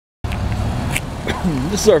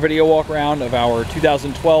This is our video walk around of our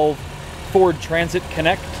 2012 Ford Transit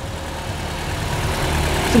Connect.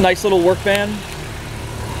 It's a nice little work van.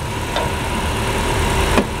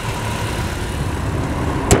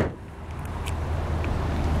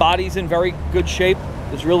 Body's in very good shape.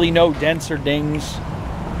 There's really no dents or dings.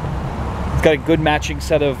 It's got a good matching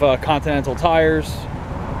set of Continental tires.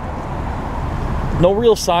 No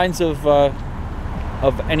real signs of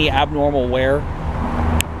any abnormal wear.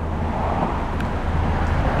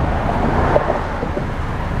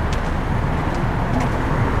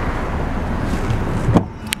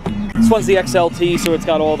 This one's the XLT, so it's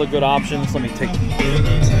got all the good options. Let me take,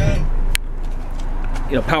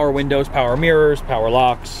 power windows, power mirrors, power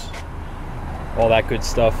locks, all that good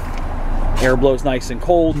stuff. Air blows nice and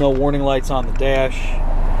cold, no warning lights on the dash.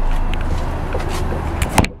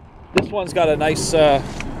 This one's got a nice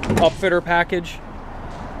upfitter package.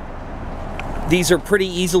 These are pretty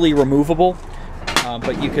easily removable,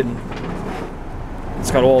 but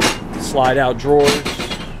it's got all slide out drawers.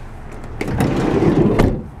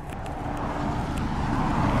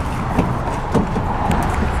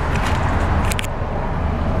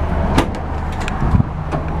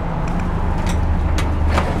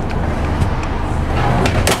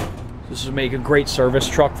 This would make a great service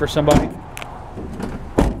truck for somebody.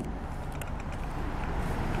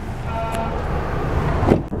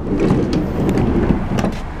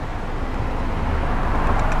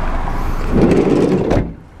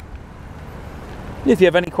 If you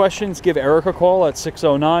have any questions, give Eric a call at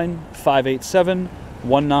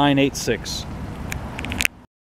 609-587-1986.